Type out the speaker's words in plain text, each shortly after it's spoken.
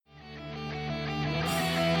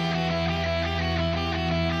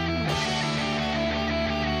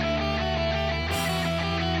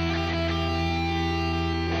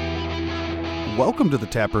Welcome to the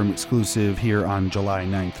Taproom exclusive here on July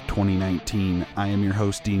 9th, 2019. I am your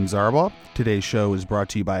host, Dean Zarbaugh. Today's show is brought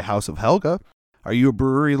to you by House of Helga. Are you a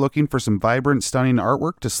brewery looking for some vibrant, stunning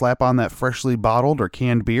artwork to slap on that freshly bottled or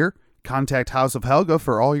canned beer? Contact House of Helga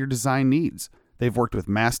for all your design needs. They've worked with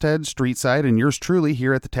Masthead, Streetside, and yours truly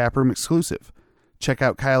here at the Taproom exclusive. Check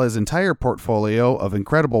out Kyla's entire portfolio of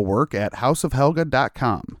incredible work at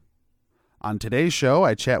houseofhelga.com. On today's show,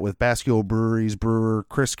 I chat with Bascule Brewery's brewer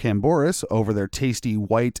Chris Kamboris over their tasty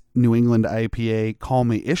white New England IPA, Call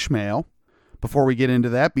Me Ishmael. Before we get into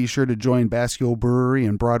that, be sure to join Bascule Brewery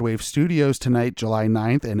in Broadwave Studios tonight, July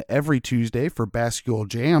 9th, and every Tuesday for Bascule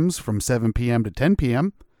Jams from 7 p.m. to 10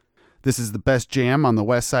 p.m. This is the best jam on the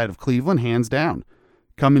west side of Cleveland, hands down.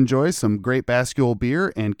 Come enjoy some great Bascule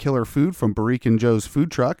beer and killer food from Barrique and Joe's food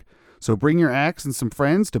truck. So bring your axe and some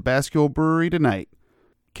friends to Bascule Brewery tonight.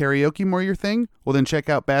 Karaoke more your thing? Well, then check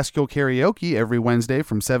out Bascule Karaoke every Wednesday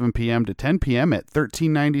from 7 p.m. to 10 p.m. at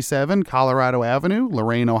 1397 Colorado Avenue,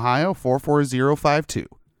 Lorain, Ohio, 44052.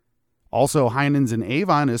 Also, Heinen's in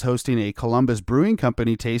Avon is hosting a Columbus Brewing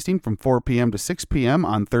Company tasting from 4 p.m. to 6 p.m.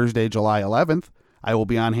 on Thursday, July 11th. I will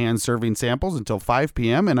be on hand serving samples until 5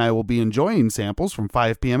 p.m., and I will be enjoying samples from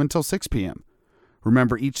 5 p.m. until 6 p.m.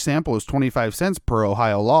 Remember, each sample is 25 cents per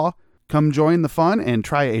Ohio law. Come join the fun and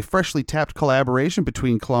try a freshly tapped collaboration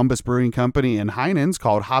between Columbus Brewing Company and Heinen's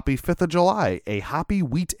called Hoppy 5th of July, a hoppy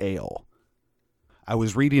wheat ale. I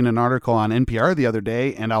was reading an article on NPR the other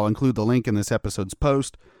day, and I'll include the link in this episode's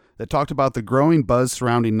post, that talked about the growing buzz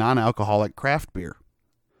surrounding non-alcoholic craft beer.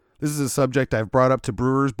 This is a subject I've brought up to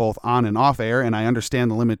brewers both on and off air, and I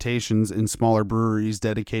understand the limitations in smaller breweries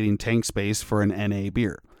dedicating tank space for an NA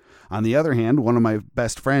beer. On the other hand, one of my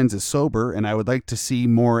best friends is sober, and I would like to see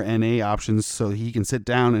more NA options so he can sit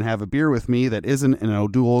down and have a beer with me that isn't an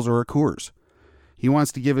O'Doul's or a Coors. He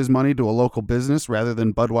wants to give his money to a local business rather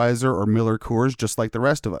than Budweiser or Miller Coors, just like the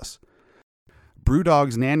rest of us.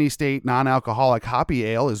 Brewdog's Nanny State Non-Alcoholic Hoppy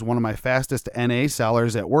Ale is one of my fastest NA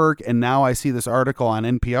sellers at work, and now I see this article on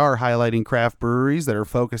NPR highlighting craft breweries that are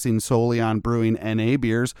focusing solely on brewing NA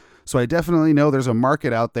beers, so I definitely know there's a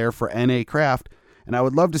market out there for NA craft, and I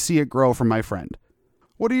would love to see it grow from my friend.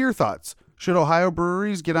 What are your thoughts? Should Ohio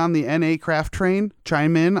breweries get on the NA craft train?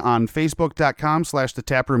 Chime in on Facebook.com/The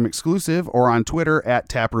Taproom Exclusive or on Twitter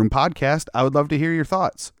 @Taproom Podcast. I would love to hear your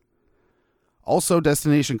thoughts. Also,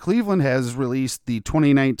 Destination Cleveland has released the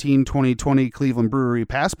 2019-2020 Cleveland Brewery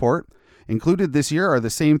Passport. Included this year are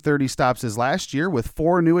the same 30 stops as last year with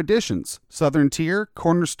 4 new additions: Southern Tier,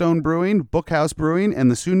 Cornerstone Brewing, Bookhouse Brewing,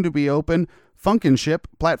 and the soon-to-be-open Funkin' Ship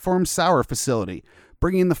Platform Sour facility,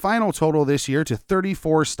 bringing the final total this year to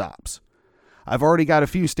 34 stops. I've already got a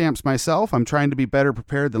few stamps myself. I'm trying to be better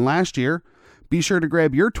prepared than last year. Be sure to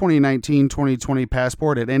grab your 2019-2020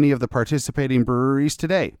 passport at any of the participating breweries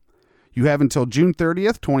today. You have until June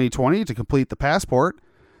 30th, 2020 to complete the passport.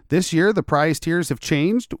 This year, the prize tiers have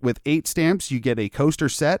changed. With 8 stamps, you get a coaster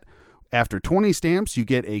set. After 20 stamps, you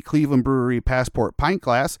get a Cleveland Brewery Passport pint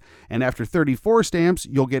glass, and after 34 stamps,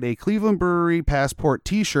 you'll get a Cleveland Brewery Passport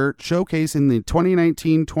t-shirt showcasing the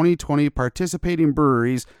 2019-2020 participating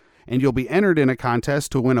breweries, and you'll be entered in a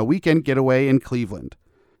contest to win a weekend getaway in Cleveland.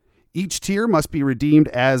 Each tier must be redeemed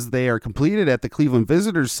as they are completed at the Cleveland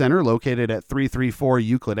Visitors Center located at 334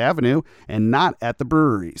 Euclid Avenue and not at the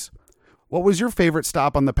breweries. What was your favorite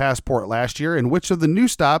stop on the Passport last year, and which of the new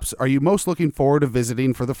stops are you most looking forward to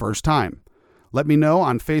visiting for the first time? Let me know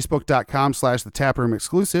on Facebook.com/The Taproom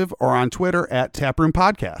Exclusive or on Twitter @Taproom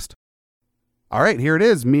Podcast. All right, here it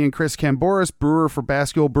is. Me and Chris Kamboris, brewer for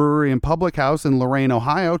Bascule Brewery and Public House in Lorain,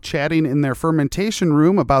 Ohio, chatting in their fermentation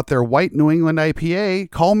room about their white New England IPA,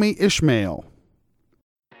 Call Me Ishmael.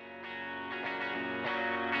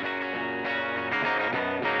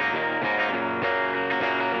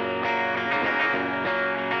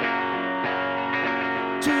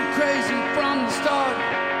 Too crazy from the start,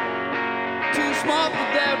 too smart for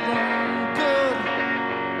that wrong good.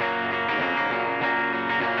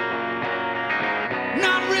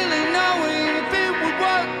 Not really knowing if it would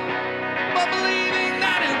work, but believing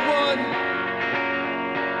that it would.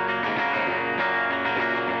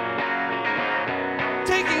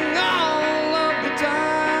 Taking all of the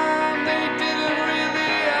time they didn't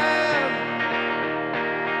really have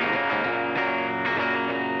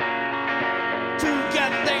to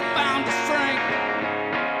get, they found the strength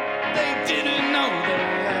they didn't know they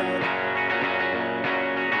had.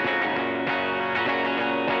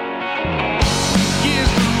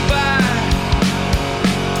 Years go by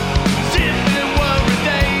as if it were a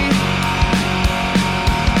day.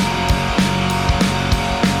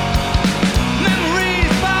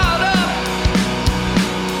 Memories piled up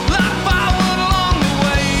like firewood along the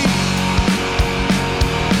way.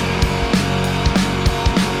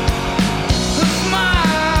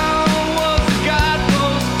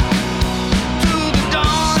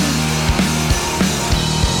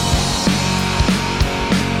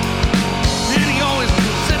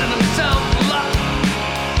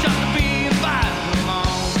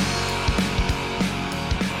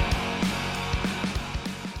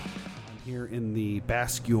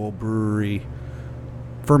 Bascule Brewery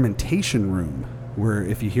fermentation room, where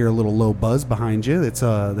if you hear a little low buzz behind you,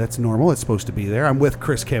 that's normal. It's supposed to be there. I'm with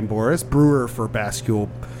Chris Camboris, brewer for Bascule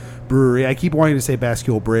Brewery. I keep wanting to say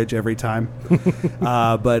Bascule Bridge every time,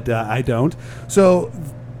 but I don't. So,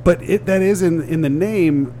 but that is in the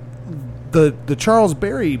name. The Charles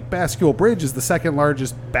Berry Bascule Bridge is the second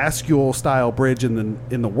largest Bascule style bridge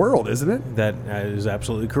in the world, isn't it? That is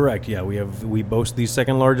absolutely correct. Yeah, we boast the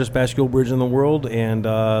second largest Bascule bridge in the world, and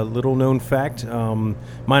little known fact,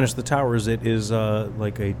 minus the towers, it is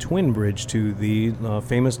like a twin bridge to the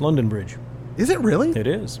famous London Bridge. Is it really? It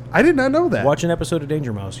is. I did not know that. Watch an episode of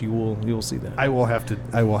Danger Mouse. You will see that. I will have to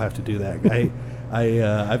do that.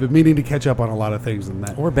 I've been meaning to catch up on a lot of things in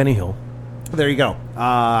that. Or Benny Hill. There you go.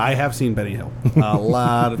 I have seen Benny Hill a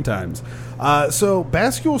lot of times. So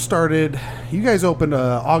Bascule started, you guys opened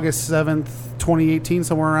August 7th, 2018,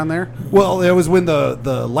 somewhere around there? Well, it was when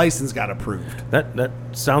the license got approved. That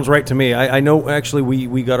sounds right to me. I know, actually,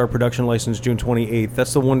 we got our production license June 28th.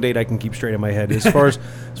 That's the one date I can keep straight in my head. As far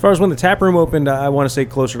as when the tap room opened, I want to say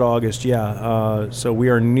closer to August, yeah. So we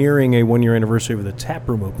are nearing a 1-year anniversary of the tap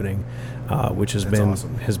room opening, which has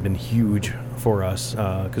been huge for us,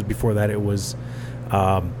 because before that it was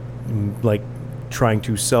like trying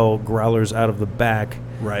to sell growlers out of the back,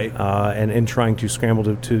 right? And trying to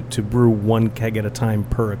scramble to brew one keg at a time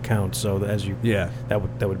per account. So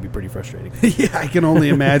that would be pretty frustrating. Yeah, I can only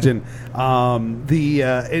imagine.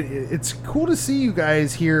 It's cool to see you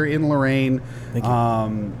guys here in Lorain. Thank you.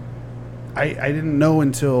 I didn't know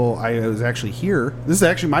until I was actually here. This is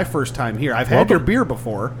actually my first time here. I've had your beer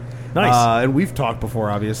before. Nice. And we've talked before,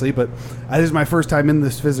 obviously, but this is my first time in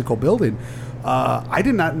this physical building. I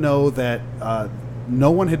did not know that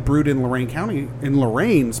no one had brewed in Lorain County, in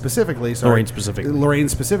Lorain specifically. Lorain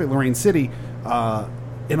City,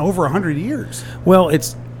 in over 100 years. Well,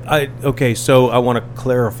 so I want to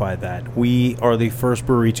clarify that. We are the first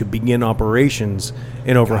brewery to begin operations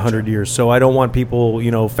in over 100 years. So I don't want people,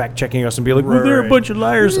 fact-checking us and be like, well, they're a bunch of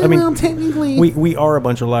liars. I mean, technically. We are a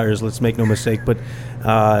bunch of liars, let's make no mistake. But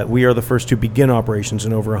we are the first to begin operations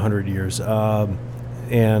in over 100 years. It's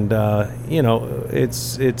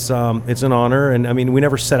an honor. And, I mean, we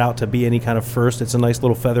never set out to be any kind of first. It's a nice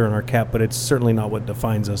little feather in our cap, but it's certainly not what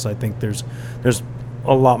defines us. I think there's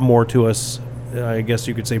a lot more to us, I guess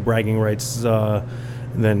you could say, bragging rights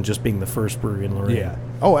than just being the first brewery in Lorain. Yeah.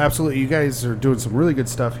 Oh, absolutely. You guys are doing some really good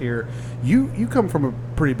stuff here. You come from a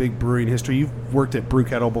pretty big brewing history. You've worked at Brew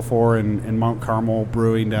Kettle before and Mount Carmel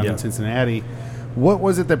Brewing down in Cincinnati. What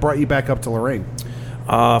was it that brought you back up to Lorain?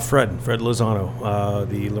 Fred Lozano,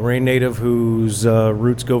 the Lorain native whose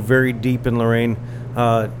roots go very deep in Lorain.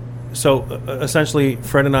 So essentially,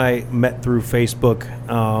 Fred and I met through Facebook,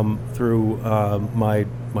 through my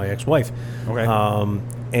ex-wife. Okay.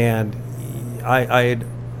 And I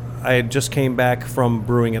had just came back from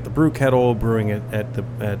brewing at the Brew Kettle, brewing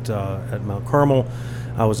at Mount Carmel.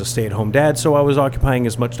 I was a stay-at-home dad, so I was occupying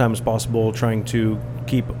as much time as possible, trying to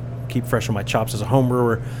keep fresh on my chops as a home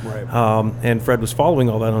brewer. Right. And Fred was following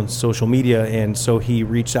all that on social media, and so he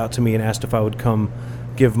reached out to me and asked if I would come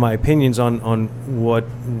give my opinions on what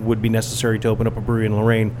would be necessary to open up a brewery in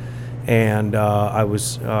Lorain. And I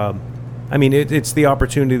was, it's the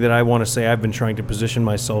opportunity that I want to say I've been trying to position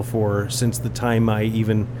myself for since the time I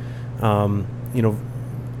even,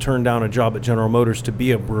 turned down a job at General Motors to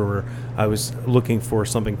be a brewer. I was looking for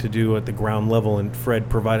something to do at the ground level, and Fred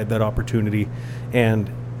provided that opportunity.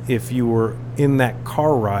 And if you were in that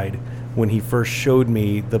car ride when he first showed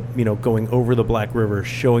me going over the Black River,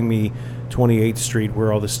 showing me 28th Street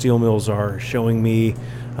where all the steel mills are, showing me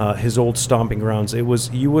his old stomping grounds,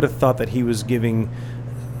 you would have thought that he was giving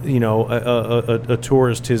a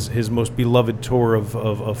tourist his most beloved tour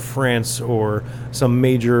of France or some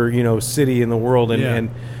major city in the world, and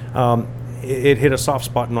it hit a soft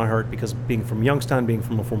spot in my heart because being from Youngstown, being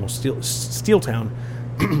from a former steel town,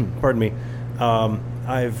 pardon me,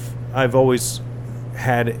 I've always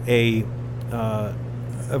had a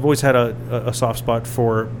soft spot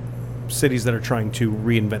for cities that are trying to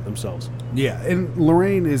reinvent themselves. Yeah, and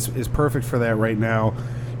Lorain is perfect for that right now.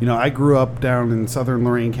 I grew up down in southern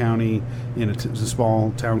Lorain County in a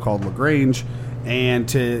small town called LaGrange, and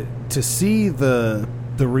to see the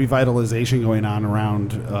revitalization going on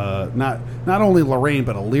around not only Lorain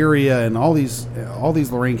but Elyria and all these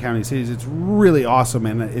Lorain County cities, it's really awesome,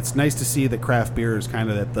 and it's nice to see that craft beer is kind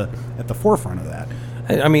of at the forefront of that.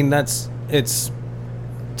 I mean,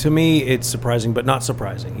 to me, it's surprising, but not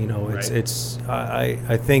surprising.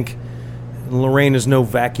 I think Lorain is no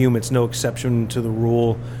vacuum. It's no exception to the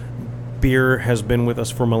rule. beer has been with us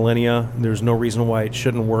for millennia. There's no reason why it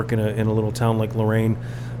shouldn't work in a little town like Lorain.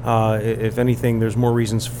 If anything, there's more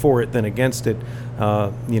reasons for it than against it.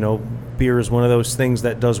 Beer is one of those things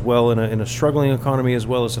that does well in a struggling economy as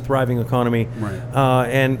well as a thriving economy. Right.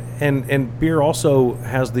 And beer also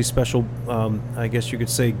has the special, I guess you could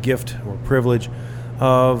say, gift or privilege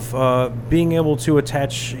of being able to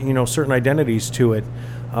attach, certain identities to it.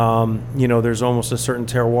 There's almost a certain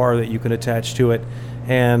terroir that you can attach to it.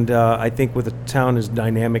 And I think with a town as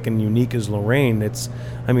dynamic and unique as Lorain, the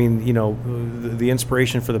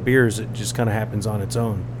inspiration for the beers, it just kind of happens on its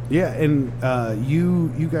own. Yeah, and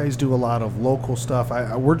you guys do a lot of local stuff.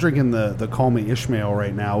 We're drinking the Call Me Ishmael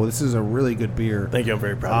right now. This is a really good beer. Thank you. I'm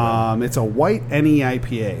very proud of it. It's a white NE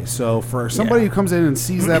IPA. So for somebody who comes in and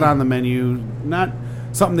sees that on the menu, not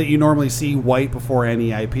something that you normally see white before NE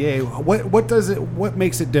IPA, what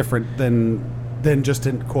makes it different than just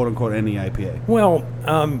a quote-unquote NE IPA? Well,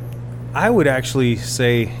 I would actually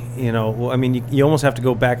say, you almost have to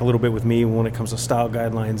go back a little bit with me when it comes to style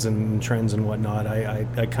guidelines and trends and whatnot.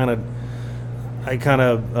 I kind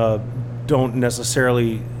of don't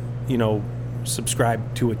necessarily,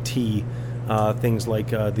 subscribe to a T, things like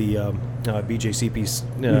the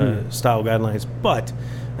BJCP style guidelines, but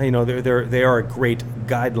they are a great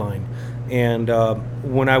guideline. And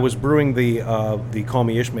when I was brewing the Call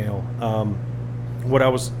Me Ishmael, what I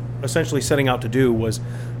was essentially setting out to do was,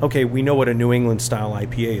 okay, we know what a New England style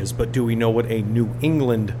IPA is, but do we know what a New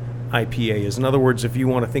England IPA is? In other words, if you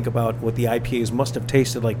want to think about what the IPAs must have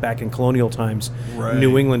tasted like back in colonial times, right.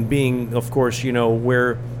 New England being, of course,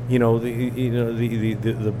 where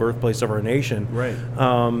the birthplace of our nation, right?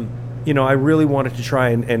 I really wanted to try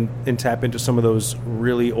and tap into some of those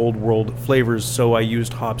really old world flavors. So I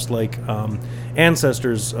used hops like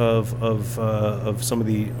ancestors of some of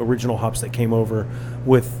the original hops that came over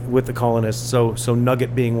with the colonists. So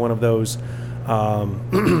Nugget being one of those.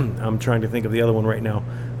 I'm trying to think of the other one right now,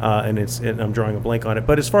 and I'm drawing a blank on it.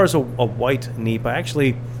 But as far as a white NEPA,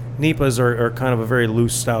 actually, NEPAs are kind of a very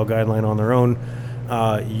loose style guideline on their own.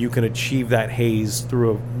 You can achieve that haze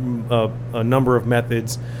through a number of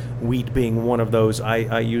methods, wheat being one of those.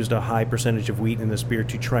 I used a high percentage of wheat in this beer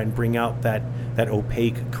to try and bring out that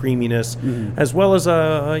opaque creaminess, as well as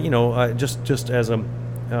just as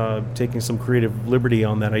taking some creative liberty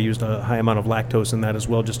on that. I used a high amount of lactose in that as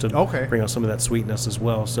well, just to bring out some of that sweetness as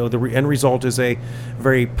well. So the end result is a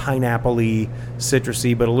very pineapple-y,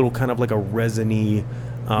 citrusy, but a little kind of like a resiny,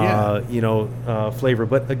 flavor.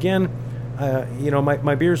 But again,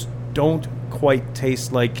 my beers don't quite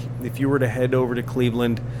taste like if you were to head over to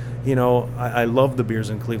Cleveland. I love the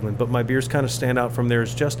beers in Cleveland, but my beers kind of stand out from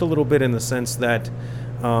theirs just a little bit in the sense that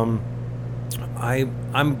I'm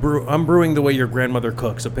brewing the way your grandmother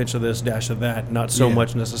cooks, a pinch of this, dash of that, not so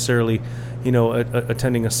much necessarily,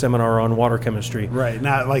 attending a seminar on water chemistry. Right,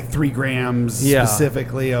 not like 3 grams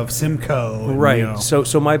specifically of Simcoe. Right,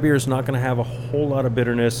 so my beer is not going to have a whole lot of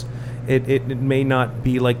bitterness. It may not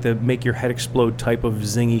be like the make your head explode type of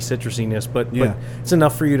zingy citrusiness, but it's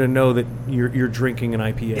enough for you to know that you're drinking an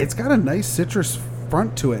IPA. It's got a nice citrus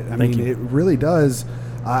front to it. I mean, it really does.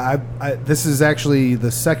 This is actually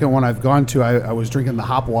the second one I've gone to. I was drinking the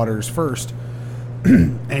hop waters first,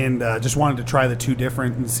 and just wanted to try the two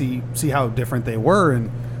different and see how different they were. And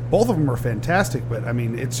both of them were fantastic. But I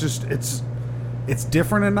mean, it's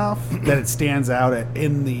different enough that it stands out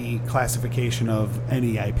in the classification of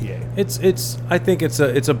any IPA. I think it's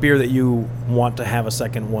a beer that you want to have a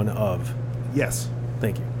second one of. Yes.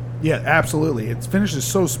 Thank you. Yeah, absolutely. Its finish is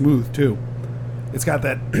so smooth too. It's got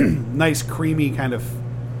that nice creamy kind of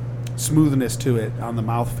smoothness to it on the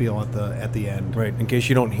mouthfeel at the end. Right. In case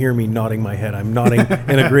you don't hear me nodding my head, I'm nodding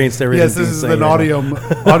in agreement to everything. Yes, this is an audio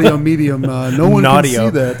medium. No one can see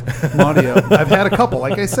that. Audio. I've had a couple,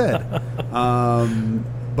 like I said.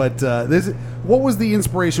 What was the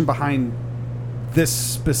inspiration behind this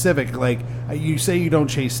specific? Like you say, you don't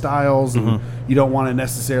chase styles, and you don't want to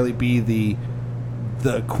necessarily be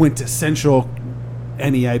the quintessential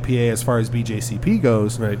NE IPA as far as BJCP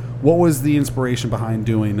goes. Right. What was the inspiration behind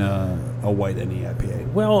doing a white NE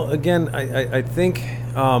IPA? Well, again, I think,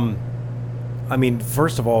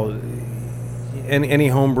 first of all, any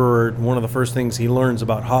home brewer, one of the first things he learns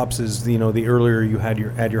about hops is, the earlier you add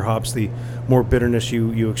your hops, the more bitterness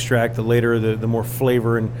you extract. The later, the more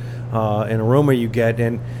flavor and aroma you get.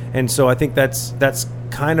 And so I think that's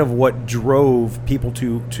kind of what drove people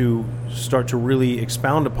to start to really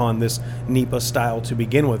expound upon this NEPA style to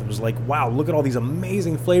begin with. It was like, wow, look at all these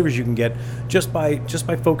amazing flavors you can get just by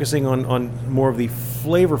focusing on more of the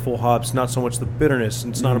flavorful hops, not so much the bitterness.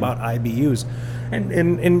 It's not about IBUs.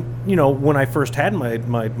 And when I first had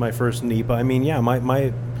my first NEPA,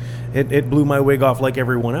 it blew my wig off like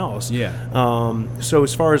everyone else. Yeah. So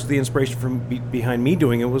as far as the inspiration from behind me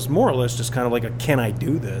doing it was more or less just kind of like a, can I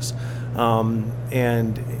do this?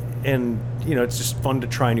 And it's just fun to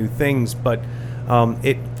try new things, but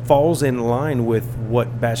it falls in line with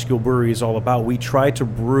what Bascule Brewery is all about. We try to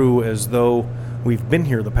brew as though we've been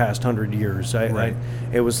here the past 100 years.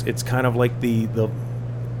 It's kind of like the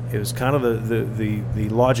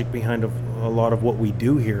logic behind a lot of what we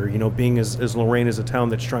do here. Being as Lorain is a town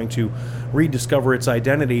that's trying to rediscover its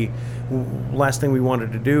identity, last thing we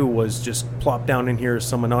wanted to do was just plop down in here as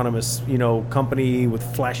some anonymous, company with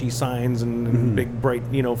flashy signs and big, bright,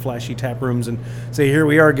 flashy tap rooms and say, here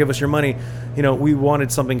we are, give us your money. We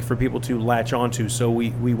wanted something for people to latch onto. So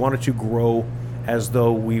we wanted to grow as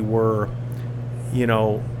though we were,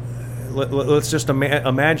 let's just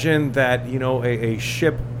imagine that, a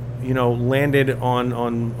ship, landed on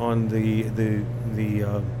the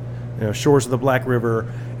shores of the Black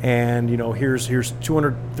River, and here's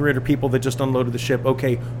 200, 300 people that just unloaded the ship.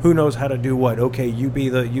 Okay, who knows how to do what? Okay, you be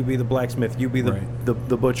the blacksmith, you be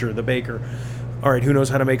the butcher, the baker. All right, who knows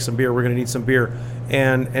how to make some beer? We're going to need some beer,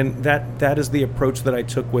 and that is the approach that I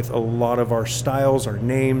took with a lot of our styles, our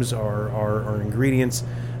names, our ingredients.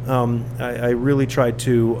 I really tried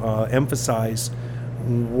to emphasize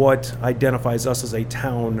what identifies us as a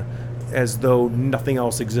town, as though nothing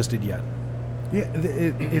else existed yet. Yeah,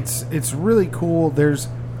 it's really cool. In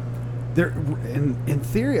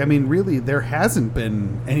theory, I mean, really, there hasn't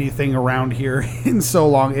been anything around here in so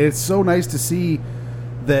long. It's so nice to see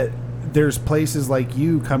that there's places like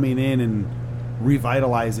you coming in and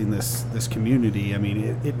revitalizing this community. I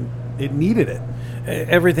mean, it needed it.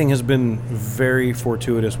 Everything has been very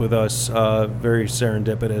fortuitous with us, very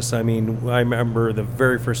serendipitous. I mean, I remember the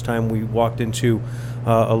very first time we walked into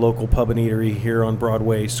a local pub and eatery here on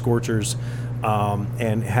Broadway, Scorchers,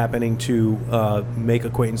 and happening to make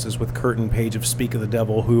acquaintances with Kurt and Paige of Speak of the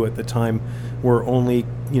Devil, who at the time were only,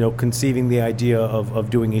 conceiving the idea of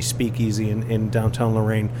doing a speakeasy in downtown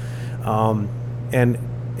Lorain.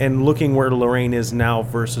 And looking where Lorain is now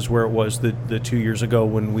versus where it was the 2 years ago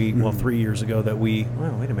when 3 years ago that wait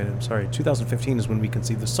a minute, I'm sorry, 2015 is when we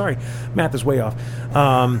conceived this. Sorry, math is way off.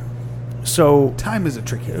 So time is a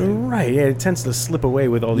tricky thing. Right, yeah, it tends to slip away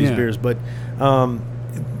with all these beers, but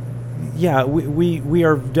we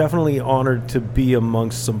are definitely honored to be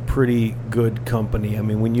amongst some pretty good company. I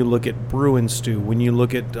mean, when you look at Brew and Stew, when you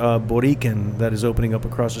look at Boriken, that is opening up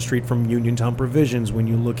across the street from Uniontown Provisions, when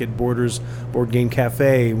you look at Borders Board Game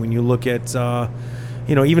Cafe, when you look at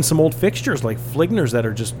even some old fixtures like Fligner's that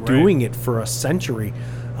are just doing it for a century.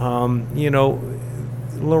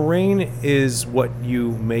 Lorain is what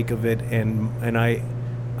you make of it, and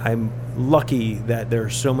I'm lucky that there are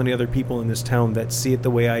so many other people in this town that see it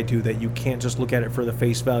the way I do, that you can't just look at it for the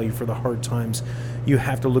face value, for the hard times. You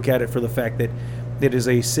have to look at it for the fact that it is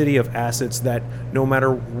a city of assets that no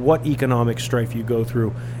matter what economic strife you go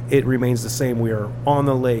through, it remains the same. We are on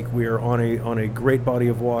the lake. We are on a great body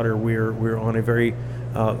of water. We're on a very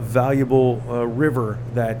valuable river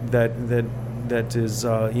that is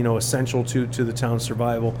essential to the town's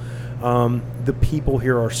survival. The people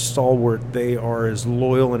here are stalwart. They are as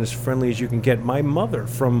loyal and as friendly as you can get. My mother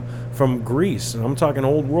from Greece, and I'm talking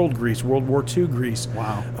old world Greece, World War II Greece.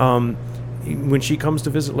 Wow. When she comes to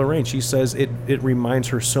visit Lorain, she says it reminds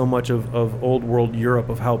her so much of old world Europe,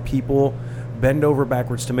 of how people bend over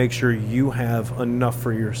backwards to make sure you have enough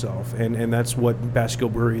for yourself. And that's what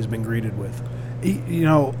Bascule Brewery has been greeted with.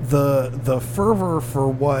 The fervor for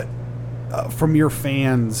what from your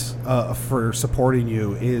fans for supporting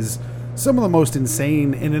you is some of the most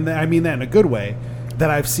insane, and I mean that in a good way, that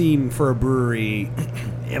I've seen for a brewery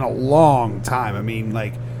in a long time. I mean,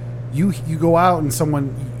 like, you go out and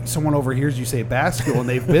someone overhears you say Bascule, and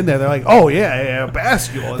they've been there. They're like, oh yeah,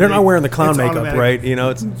 Bascule. They're not wearing the clown makeup, right? They're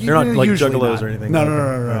not like juggalos not. or anything.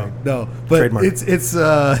 No. But Trademark. it's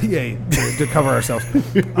to cover ourselves.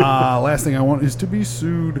 Last thing I want is to be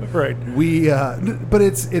sued. Right. But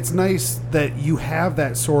it's nice that you have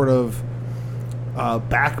that sort of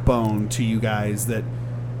backbone to you guys, that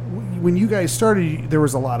when you guys started, there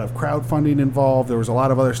was a lot of crowdfunding involved. There was a lot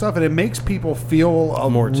of other stuff, and it makes people feel a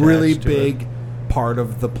more really big part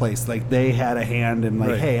of the place. Like they had a hand in,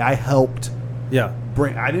 like, hey, I helped. Yeah.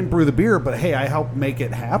 I didn't brew the beer, but hey, I helped make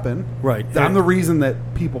it happen. Right. I'm the reason that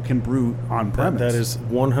people can brew on premise. That is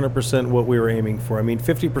 100% what we were aiming for. I mean,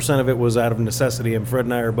 50% of it was out of necessity, and Fred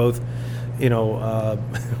and I are both,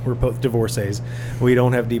 we're both divorcees. We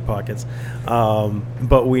don't have deep pockets,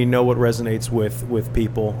 but we know what resonates with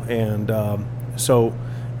people, and so,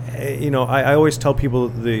 I always tell people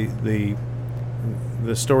the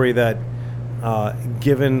story that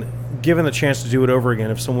given given the chance to do it over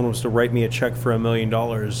again, if someone was to write me a check for $1 million,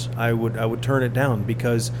 I would turn it down,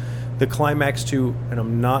 because the climax to, and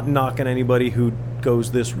I'm not knocking anybody who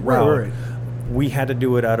goes this route. Right. We had to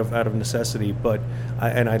do it out of necessity, but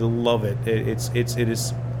I love it.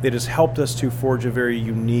 It has helped us to forge a very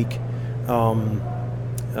unique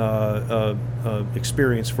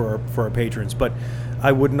experience for our patrons. But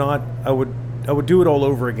I would do it all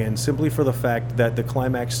over again, simply for the fact that the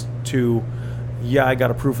climax to, I got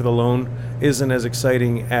approved for the loan, isn't as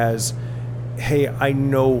exciting as, hey, I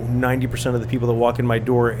know 90% of the people that walk in my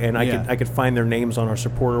door, and I could find their names on our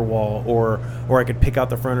supporter wall, or I could pick out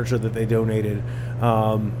the furniture that they donated,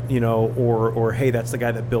 or hey, that's the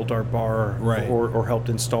guy that built our bar, right, or helped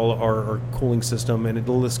install our cooling system, and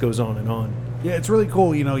the list goes on and on. Yeah, it's really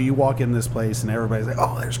cool. You walk in this place and everybody's like,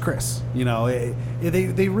 "Oh, there's Chris."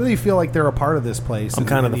 They really feel like they're a part of this place. I'm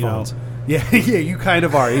kind of the phones. Yeah, you kind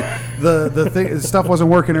of are. The stuff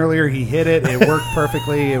wasn't working earlier. He hit it. It worked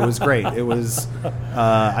perfectly. It was great. It was.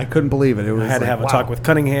 I couldn't believe it. It was. I had to have a talk with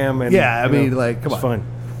Cunningham. And, come on, fun.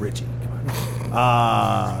 Richie, come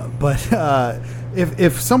on. But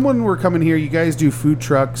if someone were coming here, you guys do food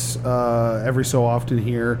trucks every so often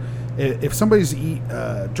here. If somebody's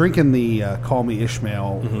drinking the Call Me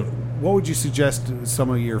Ishmael, what would you suggest some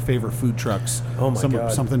of your favorite food trucks? Oh my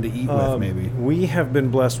God. Something to eat with, maybe. We have been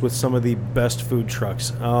blessed with some of the best food trucks.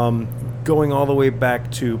 Going all the way back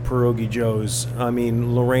to Pierogi Joe's. I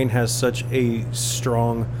mean, Lorraine has such a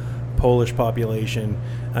strong Polish population.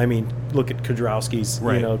 I mean, look at Kudrowski's,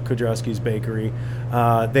 right. Kudrowski's Bakery.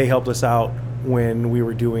 They helped us out when we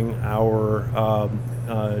were doing our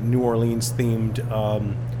New Orleans themed.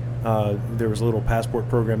 There was a little passport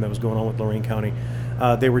program that was going on with Lorain County.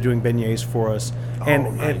 They were doing beignets for us,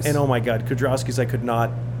 nice. and oh my God, Kudrowski's! I could not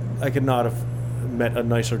have met a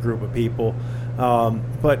nicer group of people.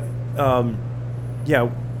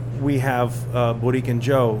 We have Borican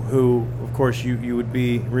Joe, who, of course, you would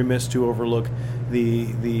be remiss to overlook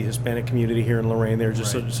the Hispanic community here in Lorain. They're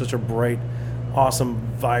just such a bright, awesome,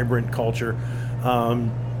 vibrant culture.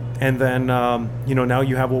 And then, now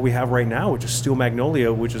you have what we have right now, which is Steel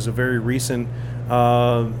Magnolia, which is a very recent,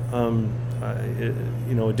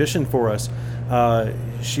 addition for us.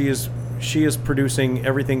 She is producing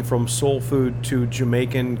everything from soul food to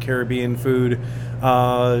Jamaican, Caribbean food,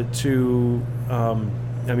 to,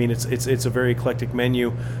 it's a very eclectic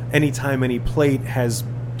menu. Anytime Any Plate has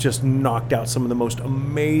just knocked out some of the most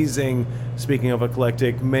amazing, speaking of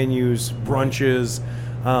eclectic, menus, brunches.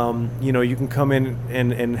 You can come in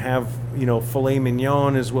and have, filet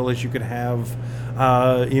mignon, as well as you could have,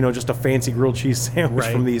 just a fancy grilled cheese sandwich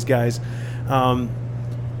from these guys.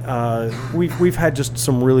 We've had just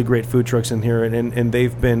some really great food trucks in here, and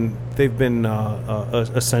they've been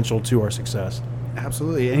essential to our success.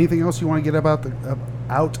 Absolutely. Anything else you want to get about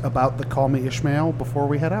the Call Me Ishmael before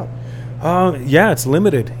we head out? It's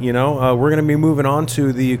limited. We're going to be moving on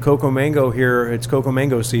to the Coco Mango here. It's Coco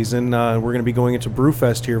Mango season. We're going to be going into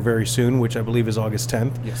Brewfest here very soon, which I believe is August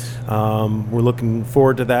 10th. Yes. We're looking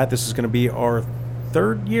forward to that. This is going to be our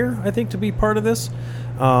third year, I think, to be part of this.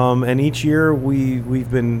 And each year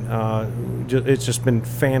we've been, it's just been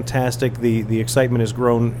fantastic. The excitement has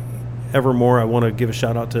grown ever more. I want to give a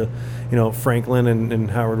shout out to, Franklin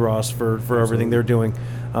and Howard Ross for everything they're doing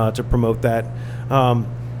to promote that.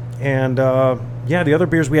 The other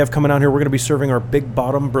beers we have coming out here, we're going to be serving our Big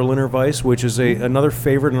Bottom Berliner Weiss, which is another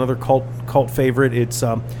favorite, another cult favorite. It's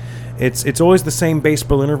always the same base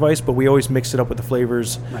Berliner Weiss, but we always mix it up with the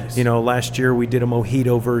flavors. Nice. Last year we did a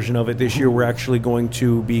mojito version of it. This year we're actually going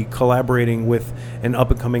to be collaborating with an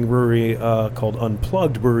up-and-coming brewery called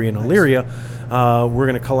Unplugged Brewery in Elyria. We're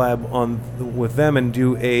going to collab with them and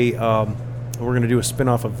do we're going to do a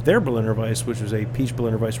spin-off of their Berliner Weiss, which was a peach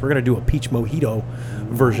Berliner Weiss. We're going to do a peach mojito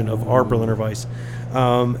version of our Berliner Weiss.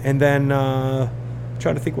 And then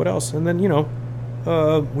trying to think what else. And then,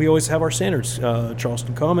 we always have our standards,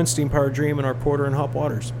 Charleston Common, Steam Power Dream, and our Porter and Hop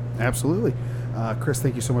Waters. Absolutely. Chris,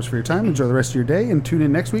 thank you so much for your time. Enjoy the rest of your day, and tune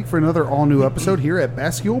in next week for another all-new episode here at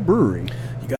Bascule Brewery.